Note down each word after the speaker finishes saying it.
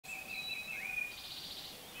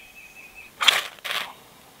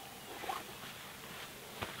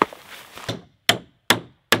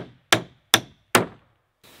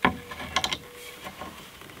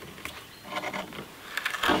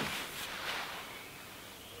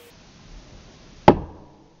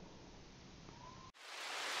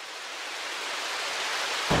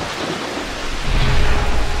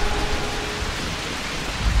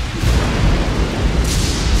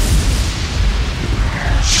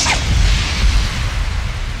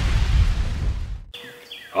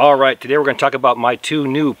Alright, today we're going to talk about my two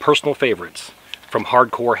new personal favorites from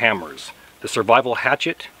Hardcore Hammers. The Survival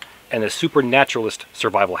Hatchet and the Supernaturalist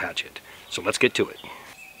Survival Hatchet. So let's get to it.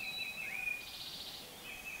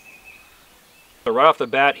 So right off the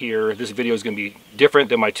bat here, this video is going to be different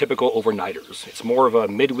than my typical overnighters. It's more of a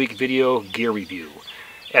midweek video gear review.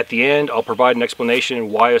 At the end, I'll provide an explanation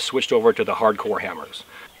why I switched over to the Hardcore Hammers.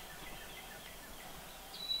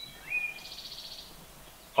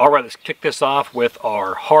 Alright, let's kick this off with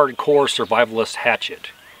our Hardcore Survivalist Hatchet.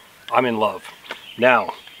 I'm in love.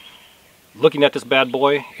 Now, looking at this bad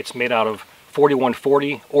boy, it's made out of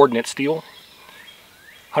 4140 ordnance steel,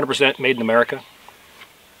 100% made in America,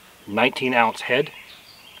 19-ounce head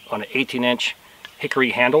on an 18-inch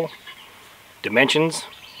hickory handle, dimensions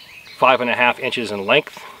 5.5 inches in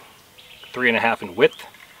length, 3.5 in width.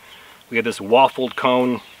 We have this waffled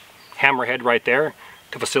cone hammerhead right there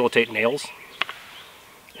to facilitate nails.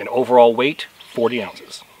 And overall weight, 40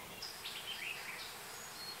 ounces.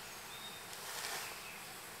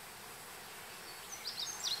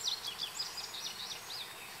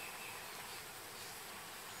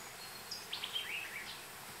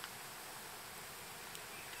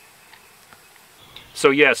 So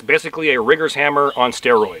yes, basically a rigger's hammer on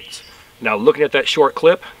steroids. Now looking at that short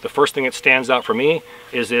clip, the first thing that stands out for me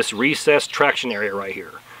is this recessed traction area right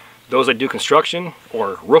here. Those that do construction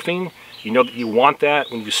or roofing, you know that you want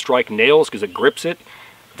that when you strike nails because it grips it,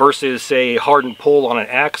 versus say hardened pull on an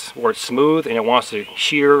axe where it's smooth and it wants to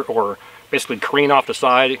shear or basically careen off the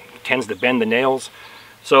side. It tends to bend the nails.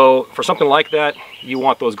 So for something like that, you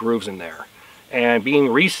want those grooves in there. And being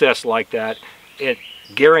recessed like that, it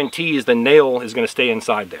guarantees the nail is going to stay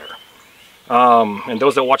inside there. And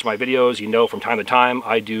those that watch my videos, you know from time to time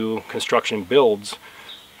I do construction builds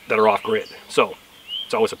that are off-grid. So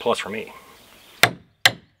it's always a plus for me.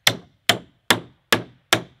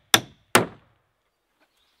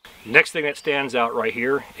 Next thing that stands out right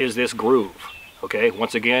here is this groove. Okay,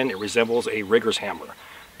 once again, it resembles a rigger's hammer.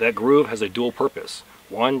 That groove has a dual purpose.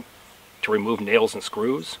 One, to remove nails and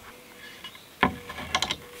screws.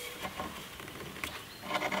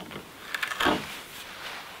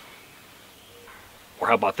 Or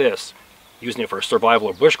how about this? Using it for survival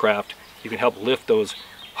or bushcraft, you can help lift those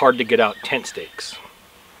hard to get out tent stakes.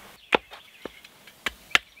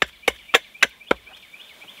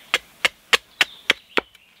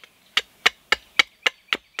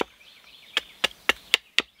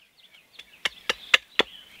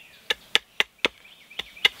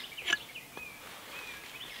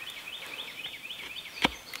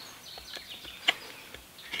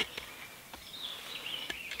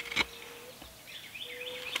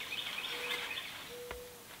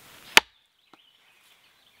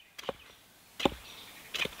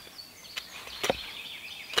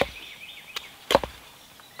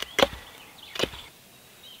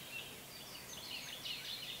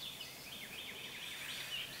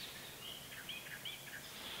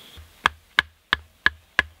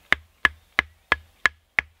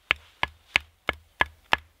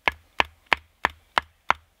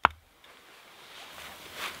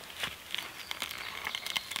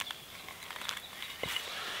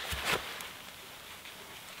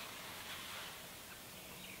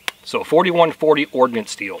 So 4140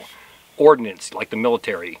 ordnance steel. Ordnance, like the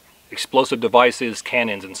military. Explosive devices,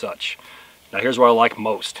 cannons and such. Now here's what I like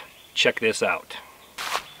most. Check this out.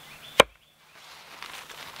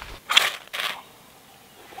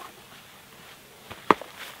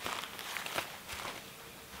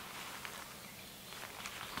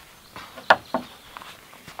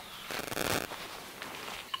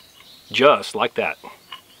 Just like that.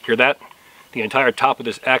 Hear that? The entire top of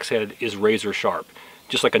this axe head is razor sharp.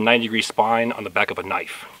 Just like a 90-degree spine on the back of a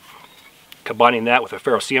knife. Combining that with a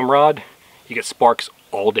ferrocerium rod, you get sparks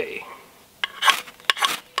all day.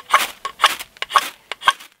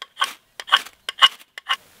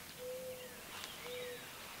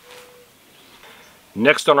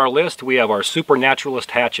 Next on our list, we have our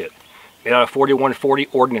Supernaturalist Hatchet, made out of 4140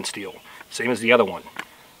 ordnance steel, same as the other one.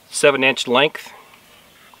 7-inch length,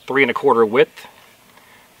 3.25 width.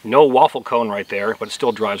 No waffle cone right there, but it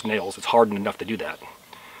still drives nails. It's hardened enough to do that.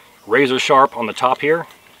 Razor sharp on the top here,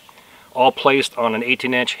 all placed on an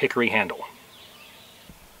 18-inch hickory handle.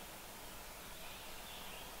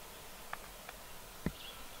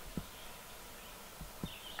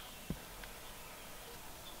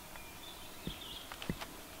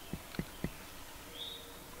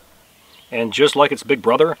 And just like its big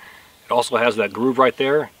brother, it also has that groove right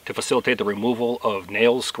there to facilitate the removal of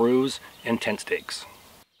nails, screws, and tent stakes.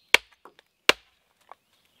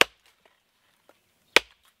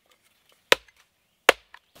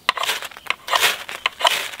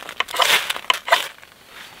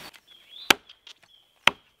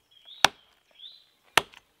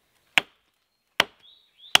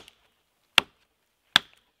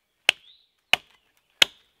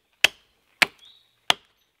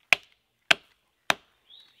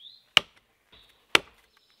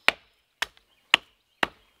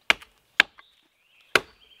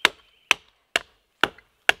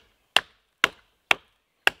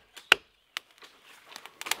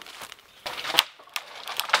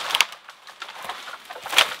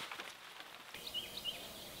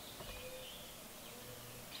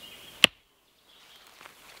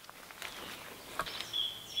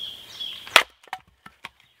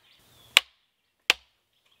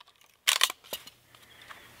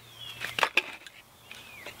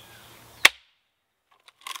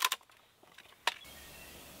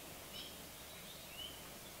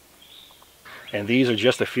 And these are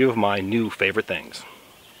just a few of my new favorite things.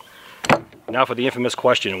 Now for the infamous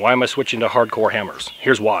question, why am I switching to hardcore hammers?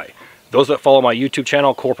 Here's why. Those that follow my YouTube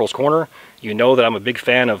channel, Corporals Corner, you know that I'm a big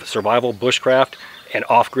fan of survival, bushcraft, and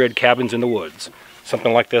off-grid cabins in the woods.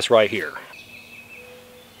 Something like this right here.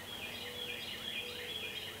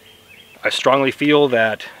 I strongly feel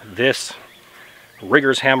that this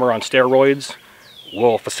rigger's hammer on steroids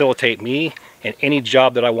will facilitate me in any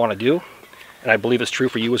job that I want to do, and I believe it's true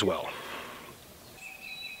for you as well.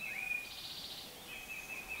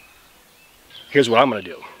 Here's what I'm going to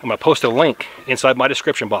do. I'm going to post a link inside my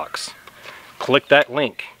description box. Click that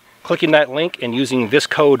link. Clicking that link and using this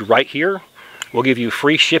code right here will give you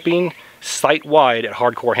free shipping site-wide at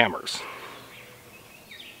Hardcore Hammers.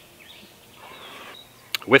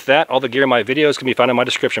 With that, all the gear in my videos can be found in my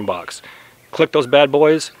description box. Click those bad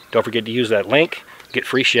boys. Don't forget to use that link. Get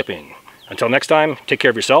free shipping. Until next time, take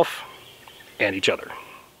care of yourself and each other.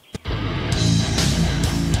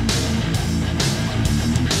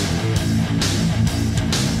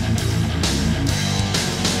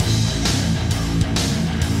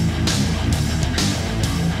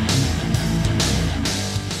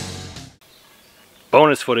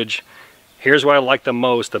 Bonus footage. Here's what I like the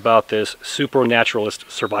most about this supernaturalist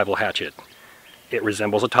survival hatchet. It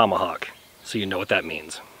resembles a tomahawk, so you know what that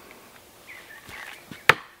means.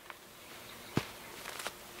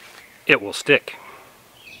 It will stick.